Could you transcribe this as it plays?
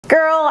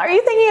Girl, are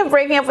you thinking of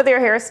breaking up with your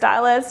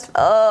hairstylist?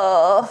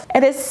 Oh,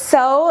 it is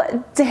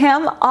so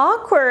damn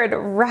awkward,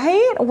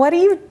 right? What do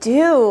you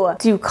do?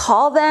 Do you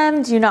call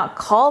them? Do you not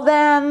call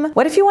them?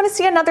 What if you want to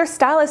see another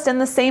stylist in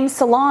the same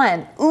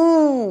salon?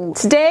 Ooh.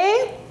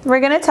 Today, we're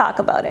gonna talk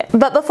about it.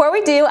 But before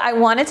we do, I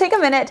wanna take a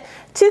minute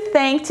to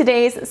thank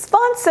today's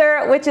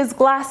sponsor, which is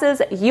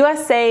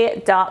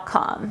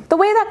GlassesUSA.com. The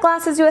way that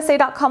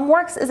GlassesUSA.com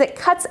works is it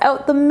cuts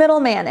out the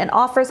middleman and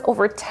offers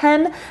over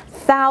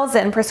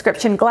 10,000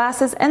 prescription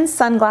glasses and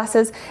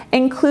sunglasses,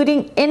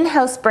 including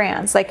in-house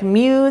brands like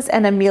Muse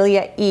and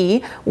Amelia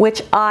E,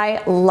 which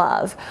I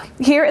love.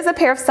 Here is a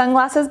pair of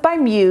sunglasses by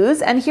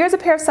Muse, and here's a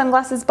pair of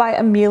sunglasses by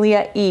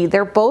Amelia E.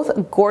 They're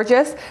both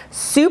gorgeous,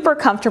 super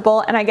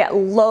comfortable, and I get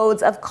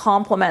loads of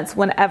compliments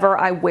whenever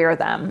I wear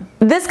them.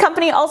 This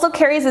company also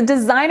carries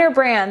designer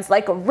brands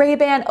like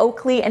Ray-Ban,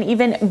 Oakley, and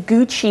even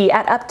Gucci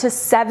at up to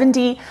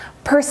 70%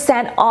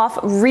 off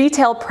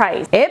retail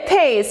price. It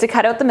pays to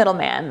cut out the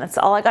middleman. That's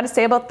all I gotta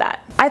say about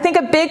that. I think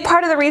a big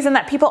part of the reason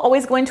that people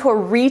always go into a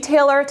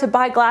retailer to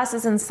buy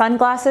glasses and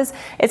sunglasses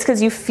is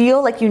because you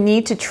feel like you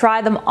need to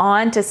try them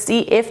on to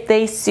see if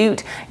they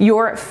suit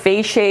your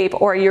face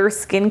shape or your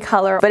skin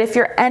color. But if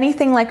you're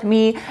anything like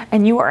me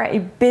and you are a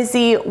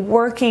busy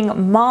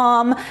working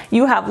mom,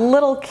 you have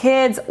little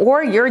kids,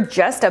 or you're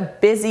just a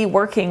busy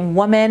working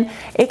woman,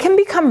 it can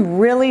become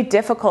really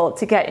difficult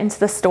to get into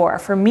the store.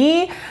 For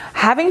me,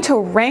 having to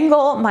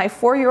wrangle my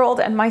 4-year-old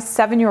and my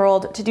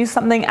 7-year-old to do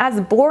something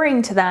as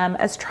boring to them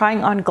as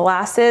trying on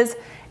glasses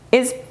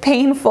is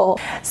painful.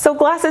 So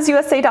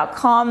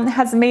GlassesUSA.com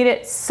has made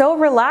it so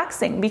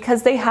relaxing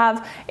because they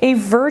have a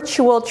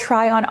virtual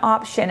try-on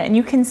option, and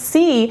you can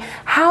see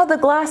how the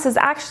glasses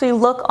actually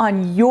look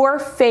on your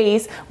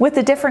face with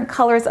the different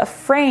colors of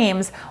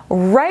frames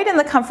right in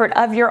the comfort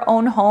of your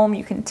own home.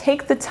 You can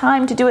take the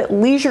time to do it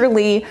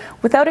leisurely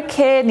without a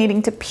kid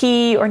needing to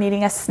pee or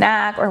needing a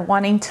snack or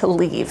wanting to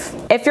leave.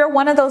 If you're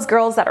one of those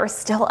girls that are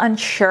still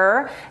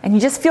unsure and you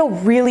just feel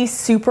really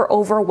super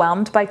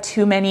overwhelmed by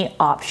too many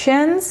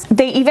options,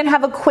 they even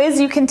have a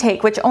quiz you can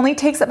take, which only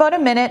takes about a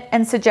minute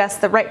and suggests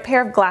the right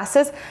pair of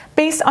glasses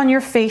based on your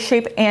face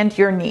shape and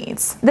your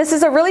needs. This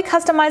is a really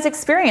customized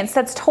experience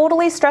that's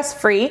totally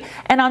stress-free,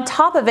 and on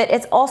top of it,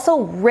 it's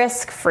also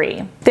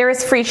risk-free. There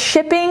is free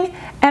shipping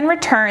and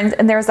returns,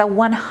 and there's a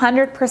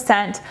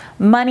 100%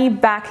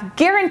 money-back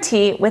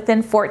guarantee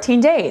within 14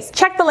 days.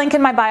 Check the link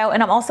in my bio,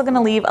 and I'm also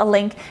gonna leave a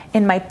link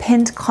in my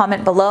pinned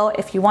comment below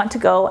if you want to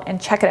go and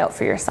check it out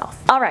for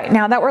yourself. All right,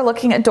 now that we're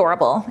looking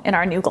adorable in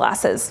our new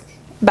glasses,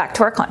 back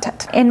to our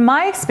content. In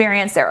my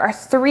experience, there are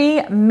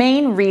 3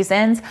 main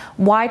reasons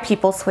why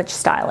people switch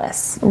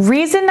stylists.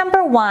 Reason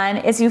number 1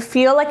 is you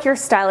feel like your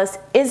stylist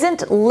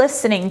isn't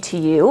listening to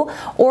you,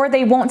 or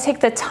they won't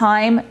take the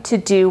time to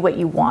do what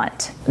you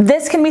want.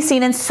 This can be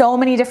seen in so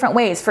many different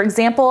ways. For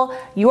example,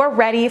 you are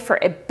ready for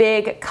a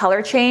big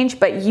color change,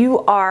 but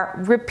you are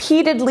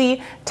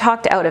repeatedly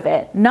talked out of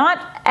it,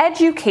 not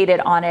educated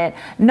on it,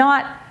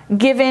 not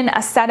given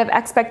a set of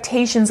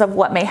expectations of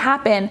what may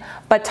happen,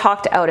 but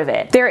talked out of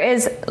it. There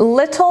is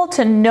little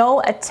to no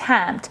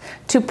attempt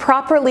to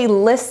properly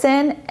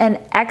listen and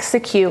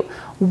execute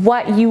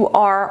what you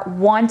are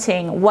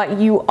wanting, what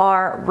you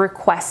are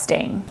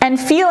requesting. And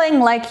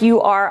feeling like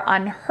you are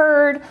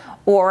unheard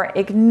or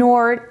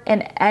ignored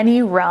in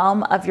any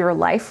realm of your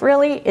life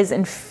really is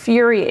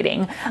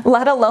infuriating,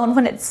 let alone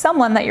when it's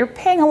someone that you're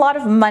paying a lot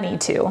of money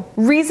to.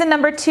 Reason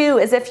number 2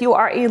 is if you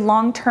are a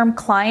long-term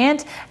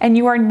client and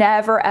you are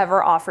never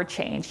ever offered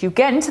change. You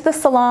get into the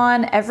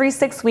salon every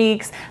 6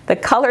 weeks, the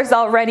color's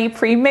already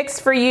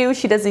pre-mixed for you,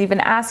 she doesn't even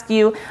ask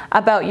you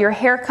about your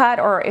haircut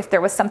or if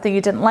there was something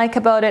you didn't like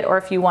about it or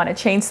if you want to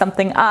change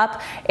something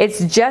up.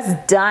 It's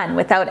just done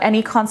without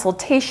any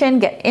consultation.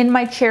 Get in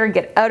my chair,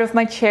 get out of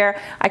my chair.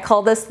 I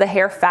call this the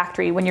hair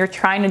factory, when you're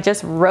trying to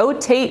just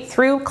rotate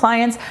through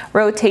clients,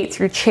 rotate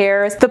through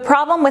chairs. The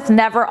problem with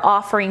never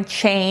offering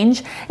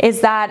change is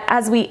that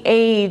as we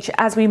age,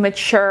 as we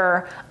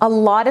mature, a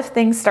lot of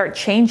things start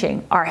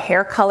changing. Our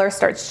hair color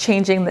starts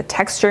changing, the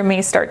texture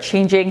may start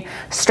changing,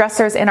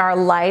 stressors in our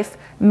life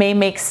may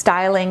make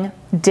styling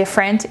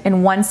different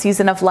in one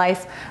season of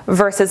life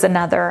versus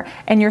another,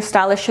 and your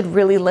stylist should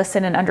really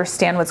listen and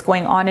understand what's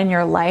going on in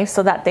your life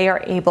so that they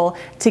are able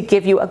to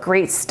give you a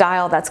great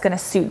style that's going to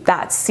suit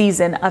that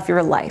season of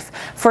your life.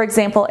 For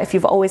example, if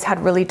you've always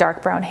had really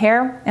dark brown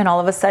hair and all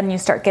of a sudden you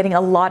start getting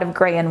a lot of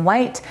gray and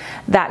white,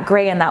 that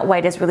gray and that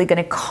white is really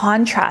going to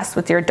contrast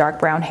with your dark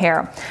brown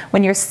hair.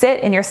 When you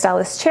sit in your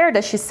stylist's chair,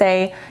 does she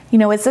say, you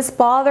know, is this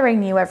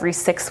bothering you every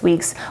 6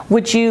 weeks?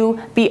 Would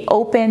you be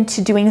open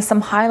to doing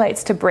some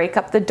highlights to break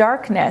up the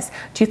darkness?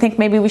 Do you think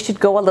maybe we should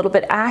go a little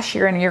bit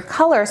ashier in your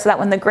color so that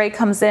when the gray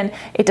comes in,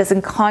 it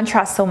doesn't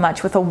contrast so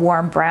much with a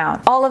warm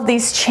brown? All of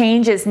these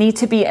changes need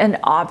to be an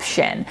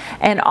option.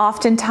 And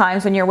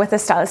oftentimes when you're with a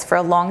stylist for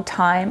a long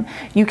time,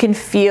 you can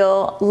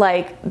feel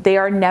like they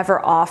are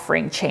never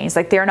offering change,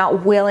 like they're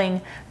not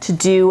willing to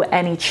do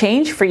any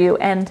change for you,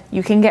 and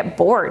you can get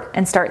bored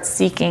and start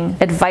seeking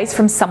advice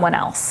from someone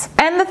else.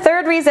 And the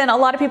third reason a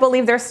lot of people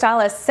leave their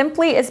stylist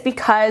simply is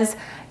because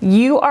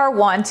you are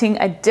wanting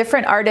a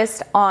different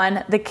artist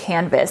on the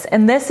canvas.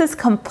 And this is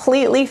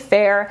completely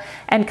fair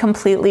and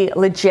completely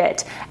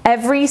legit.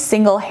 Every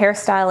single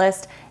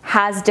hairstylist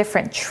has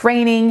different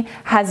training,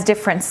 has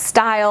different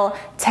style,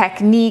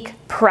 technique,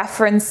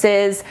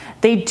 preferences.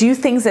 They do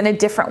things in a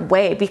different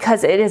way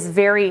because it is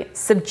very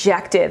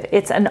subjective.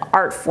 It's an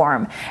art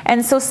form.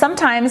 And so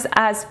sometimes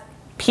as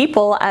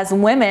people, as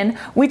women,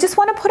 we just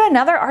want to put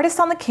another artist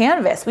on the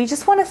canvas. We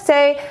just want to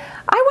say,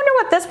 I wonder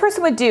what this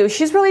person would do.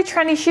 She's really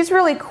trendy. She's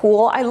really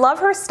cool. I love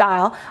her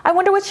style. I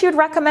wonder what she would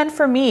recommend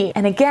for me.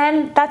 And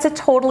again, that's a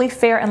totally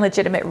fair and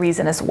legitimate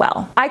reason as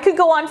well. I could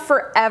go on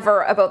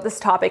forever about this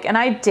topic, and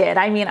I did.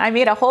 I mean, I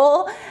made a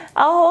whole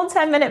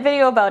 10-minute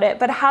video about it,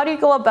 but how do you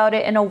go about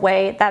it in a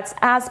way that's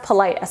as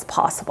polite as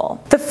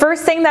possible? The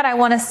first thing that I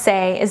want to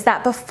say is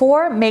that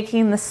before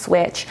making the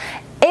switch,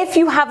 if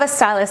you have a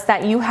stylist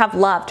that you have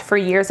loved for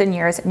years and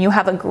years and you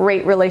have a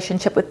great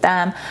relationship with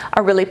them,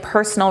 a really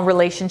personal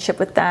relationship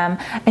with them,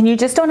 and you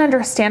just don't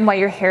understand why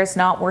your hair is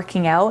not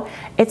working out,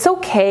 it's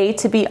okay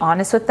to be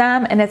honest with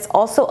them, and it's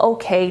also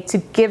okay to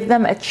give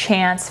them a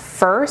chance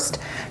first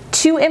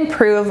to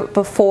improve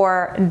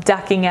before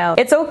ducking out.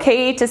 It's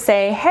okay to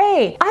say,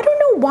 hey, I don't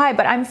know why,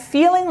 but I'm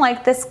feeling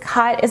like this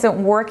cut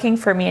isn't working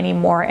for me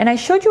anymore. And I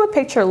showed you a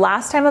picture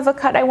last time of a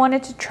cut I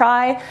wanted to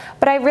try,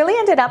 but I really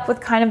ended up with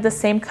kind of the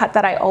same cut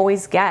that I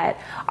always get.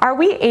 Are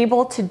we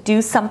able to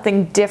do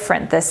something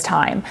different this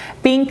time?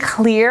 Being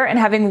clear and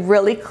having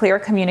really clear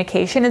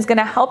communication is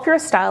gonna help your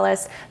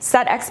stylist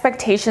set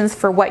expectations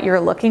for what you're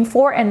looking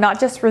for and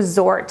not just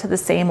resort to the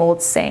same old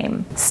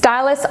same.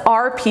 Stylists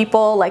are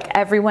people like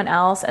everyone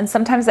else, and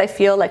sometimes I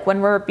feel like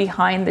when we're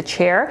behind the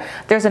chair,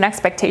 there's an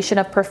expectation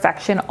of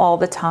perfection all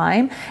the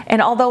time.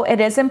 And although it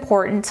is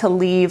important to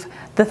leave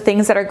the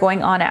things that are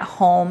going on at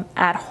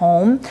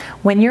home,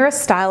 when you're a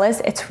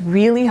stylist, it's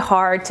really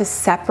hard to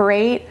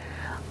separate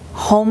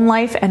home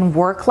life and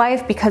work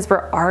life because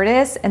we're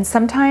artists, and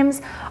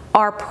sometimes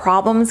our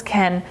problems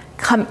can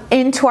come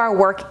into our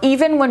work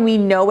even when we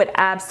know it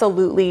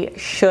absolutely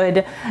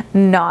should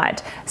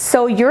not.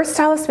 So your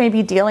stylist may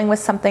be dealing with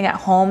something at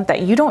home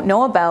that you don't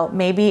know about.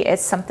 Maybe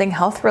it's something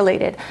health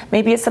related.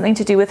 Maybe it's something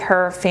to do with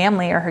her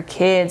family or her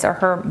kids or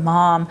her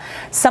mom.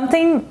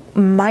 Something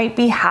might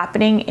be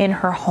happening in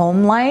her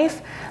home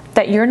life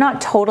that you're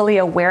not totally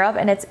aware of,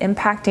 and it's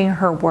impacting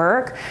her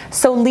work.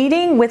 So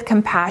leading with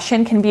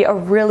compassion can be a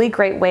really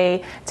great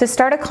way to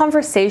start a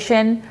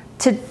conversation,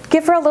 to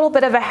give her a little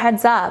bit of a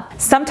heads up.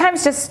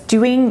 Sometimes just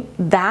doing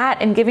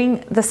that and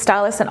giving the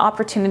stylist an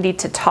opportunity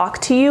to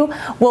talk to you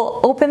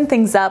will open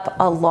things up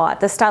a lot.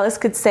 The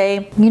stylist could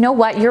say, you know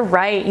what, you're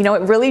right. You know,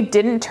 it really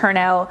didn't turn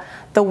out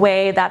the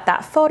way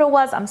that photo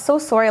was. I'm so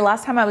sorry.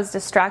 Last time I was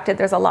distracted.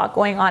 There's a lot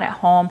going on at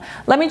home.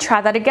 Let me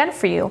try that again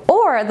for you.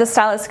 Or the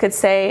stylist could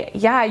say,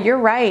 yeah, you're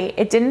right.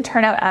 It didn't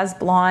turn out as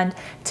blonde.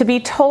 To be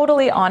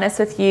totally honest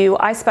with you,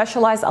 I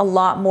specialize a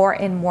lot more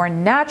in more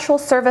natural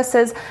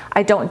services.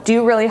 I don't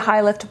do really high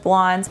lift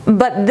blondes,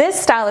 but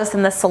this stylist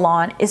in the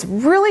salon is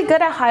really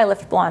good at high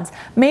lift blondes.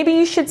 Maybe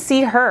you should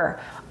see her.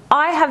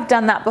 I have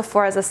done that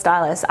before as a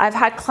stylist. I've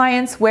had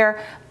clients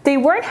where they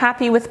weren't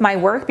happy with my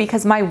work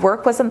because my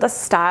work wasn't the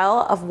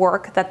style of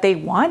work that they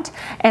want,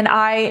 and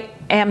I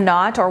am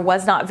not or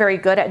was not very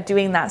good at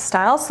doing that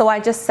style. So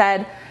I just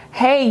said,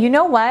 hey, you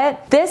know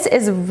what? This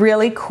is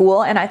really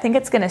cool and I think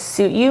it's gonna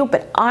suit you,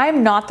 but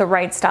I'm not the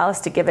right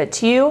stylist to give it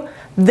to you.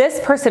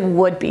 This person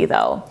would be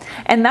though.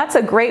 And that's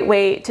a great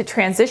way to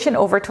transition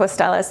over to a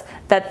stylist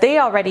that they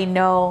already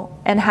know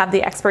and have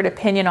the expert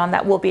opinion on,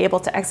 that will be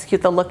able to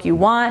execute the look you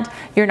want.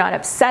 You're not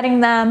upsetting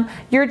them.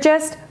 You're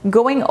just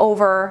going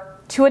over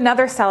to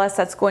another stylist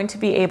that's going to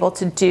be able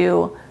to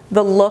do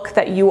the look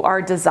that you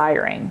are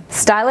desiring.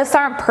 Stylists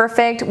aren't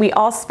perfect. We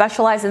all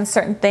specialize in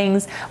certain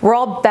things. We're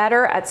all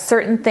better at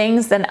certain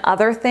things than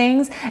other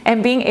things,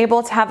 and being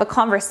able to have a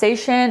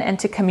conversation and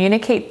to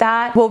communicate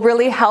that will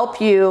really help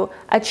you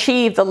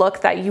achieve the look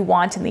that you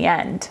want in the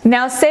end.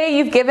 Now, say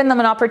you've given them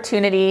an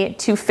opportunity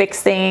to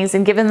fix things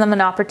and given them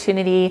an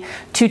opportunity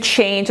to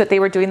change what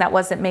they were doing that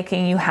wasn't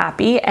making you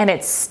happy, and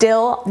it's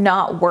still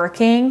not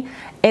working.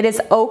 It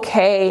is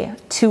okay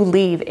to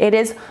leave. It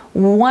is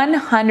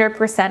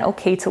 100%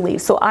 okay to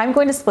leave. So I'm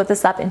going to split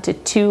this up into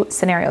two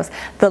scenarios: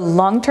 the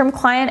long-term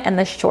client and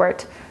the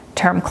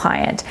short-term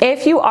client.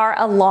 If you are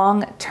a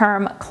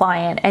long-term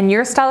client and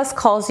your stylist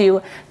calls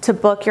you to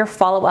book your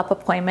follow-up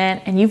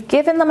appointment and you've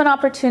given them an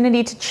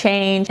opportunity to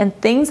change and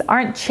things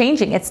aren't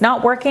changing, it's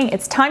not working,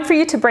 it's time for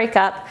you to break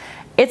up,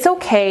 it's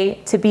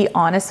okay to be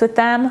honest with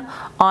them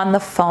on the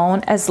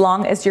phone as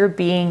long as you're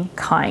being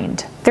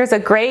kind. There's a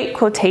great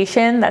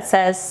quotation that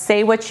says,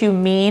 say what you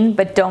mean,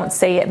 but don't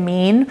say it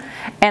mean.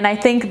 And I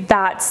think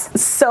that's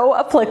so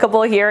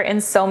applicable here in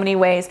so many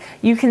ways.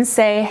 You can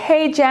say,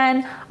 hey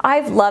Jen,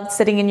 I've loved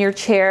sitting in your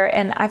chair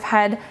and I've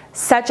had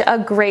such a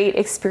great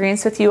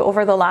experience with you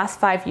over the last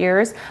 5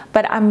 years,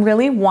 but I'm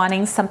really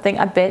wanting something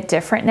a bit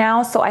different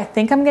now. So I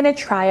think I'm gonna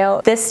try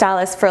out this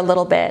stylist for a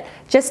little bit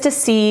just to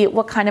see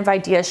what kind of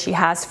ideas she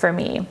has for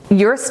me.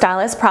 Your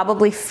stylist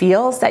probably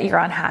feels that you're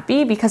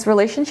unhappy because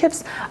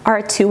relationships are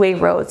a two-way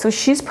road. So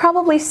she's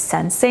probably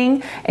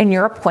sensing in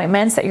your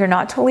appointments that you're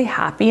not totally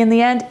happy in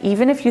the end,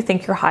 even if you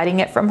think you're hiding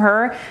it from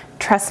her.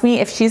 Trust me,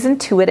 if she's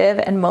intuitive,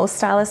 and most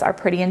stylists are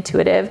pretty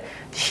intuitive,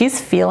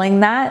 she's feeling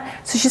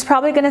that. So she's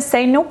probably gonna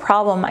say, no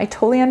problem, I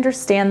totally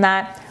understand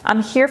that.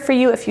 I'm here for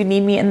you if you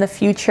need me in the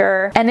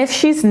future. And if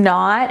she's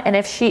not, and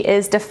if she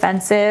is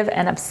defensive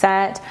and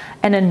upset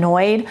and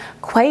annoyed,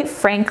 quite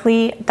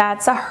frankly,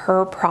 that's a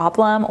her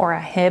problem or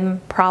a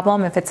him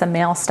problem if it's a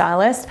male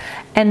stylist,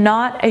 and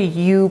not a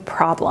you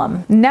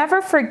problem.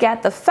 Never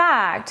forget the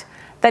fact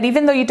that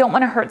even though you don't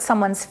want to hurt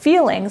someone's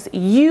feelings,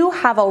 you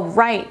have a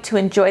right to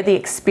enjoy the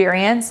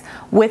experience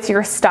with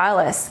your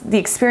stylist, the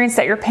experience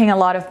that you're paying a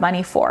lot of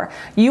money for.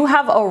 You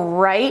have a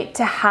right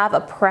to have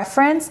a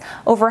preference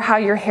over how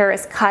your hair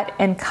is cut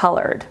and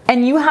colored.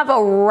 And you have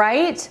a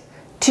right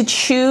to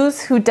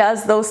choose who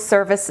does those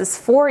services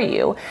for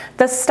you.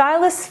 The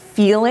stylist's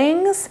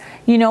feelings,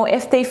 you know,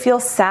 if they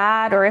feel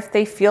sad or if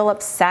they feel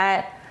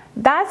upset,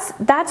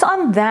 that's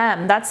on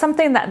them. That's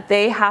something that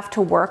they have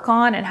to work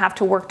on and have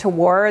to work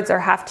towards or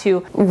have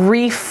to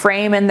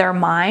reframe in their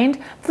mind.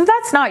 So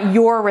that's not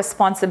your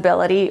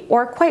responsibility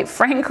or, quite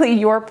frankly,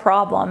 your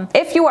problem.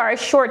 If you are a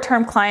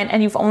short-term client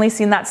and you've only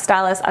seen that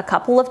stylist a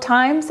couple of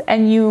times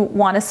and you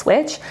want to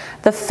switch,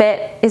 the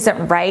fit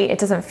isn't right, it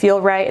doesn't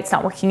feel right, it's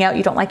not working out,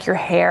 you don't like your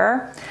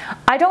hair,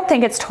 I don't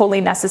think it's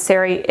totally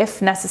necessary,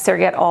 if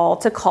necessary at all,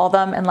 to call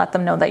them and let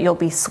them know that you'll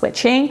be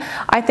switching.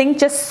 I think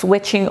just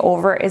switching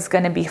over is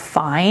going to be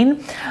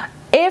fine.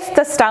 If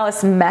the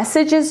stylist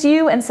messages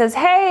you and says,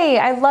 hey,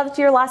 I loved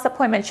your last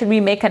appointment, should we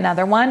make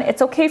another one?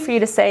 It's okay for you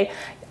to say,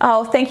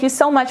 oh, thank you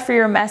so much for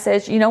your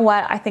message. You know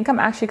what? I think I'm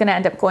actually going to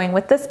end up going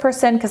with this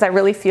person because I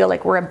really feel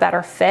like we're a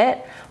better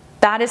fit.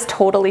 That is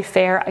totally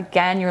fair.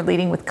 Again, you're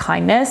leading with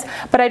kindness,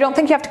 but I don't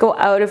think you have to go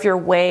out of your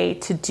way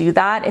to do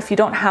that if you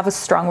don't have a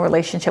strong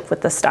relationship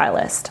with the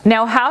stylist.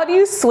 Now, how do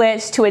you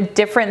switch to a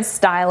different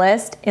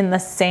stylist in the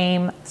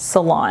same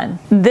salon?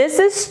 This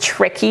is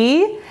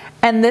tricky.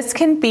 And this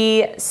can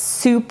be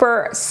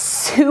super,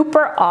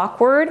 super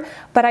awkward,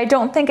 but I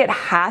don't think it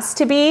has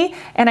to be.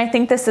 And I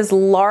think this is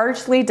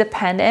largely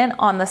dependent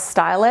on the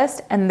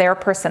stylist and their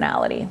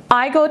personality.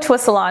 I go to a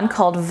salon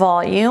called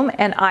Volume,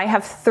 and I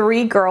have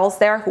 3 girls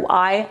there who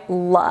I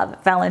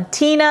love: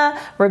 Valentina,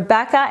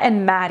 Rebecca,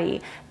 and Maddie.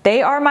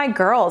 They are my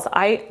girls.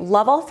 I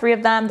love all 3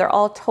 of them. They're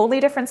all totally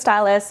different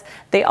stylists.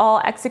 They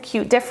all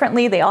execute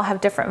differently. They all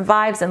have different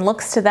vibes and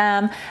looks to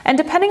them. And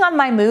depending on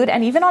my mood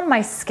and even on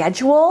my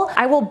schedule,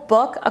 I will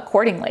book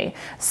accordingly.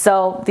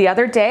 So the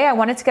other day I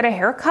wanted to get a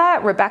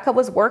haircut. Rebecca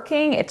was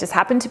working. It just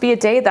happened to be a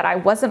day that I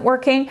wasn't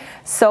working.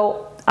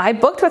 So I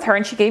booked with her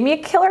and she gave me a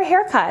killer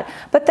haircut.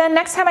 But then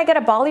next time I get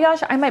a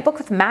balayage, I might book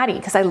with Maddie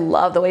because I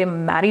love the way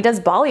Maddie does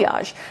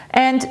balayage.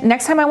 And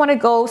next time I want to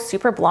go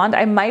super blonde,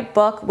 I might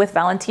book with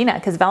Valentina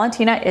because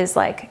Valentina is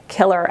like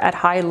killer at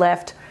high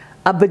lift,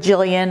 a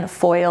bajillion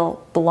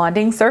foil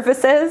blonding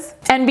surfaces.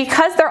 And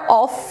because they're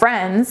all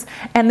friends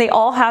and they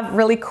all have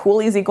really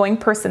cool, easygoing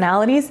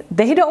personalities,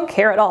 they don't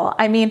care at all.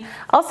 I mean,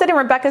 I'll sit in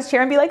Rebecca's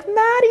chair and be like,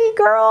 Maddie,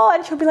 girl,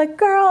 and she'll be like,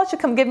 girl, she'll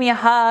come give me a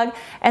hug.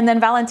 And then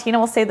Valentina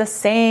will say the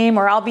same,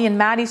 or I'll be in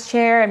Maddie's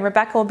chair and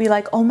Rebecca will be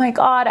like, oh my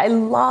God, I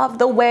love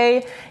the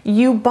way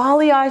you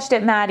balayaged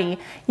it, Maddie.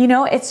 You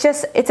know, it's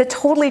a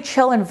totally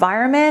chill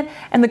environment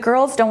and the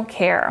girls don't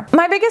care.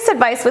 My biggest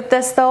advice with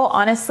this though,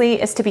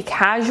 honestly, is to be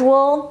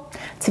casual,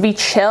 to be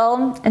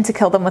chill, and to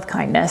kill them with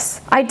kindness.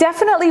 I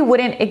definitely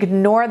wouldn't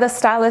ignore the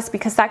stylist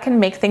because that can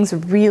make things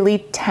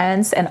really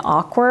tense and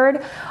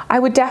awkward. I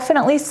would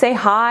definitely say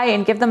hi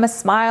and give them a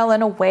smile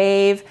and a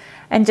wave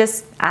and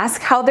just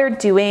ask how they're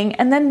doing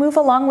and then move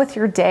along with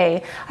your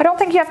day. I don't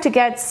think you have to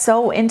get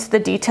so into the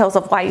details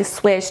of why you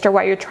switched or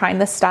why you're trying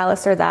this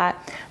stylist or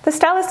that. The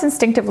stylist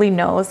instinctively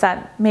knows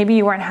that maybe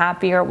you weren't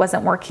happy or it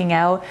wasn't working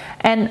out.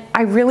 And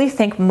I really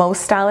think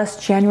most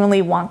stylists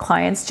genuinely want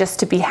clients just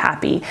to be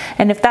happy.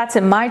 And if that's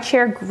in my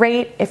chair,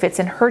 great. If it's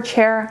in her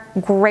chair,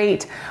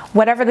 great.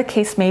 Whatever the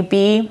case may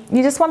be,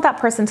 you just want that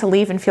person to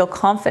leave and feel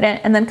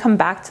confident and then come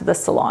back to the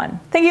salon.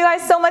 Thank you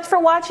guys so much for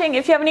watching.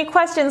 If you have any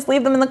questions,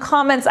 leave them in the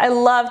comments. I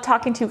love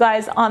talking to you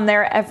guys on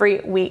there every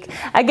week.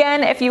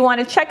 Again, if you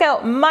want to check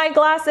out my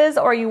glasses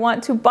or you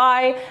want to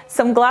buy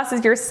some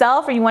glasses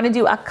yourself or you want to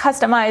do a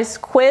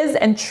customized quiz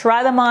and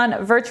try them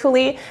on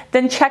virtually,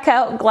 then check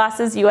out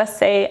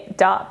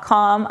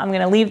glassesusa.com. I'm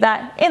going to leave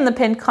that in the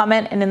pinned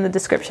comment and in the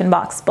description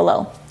box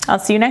below. I'll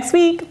see you next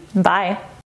week. Bye.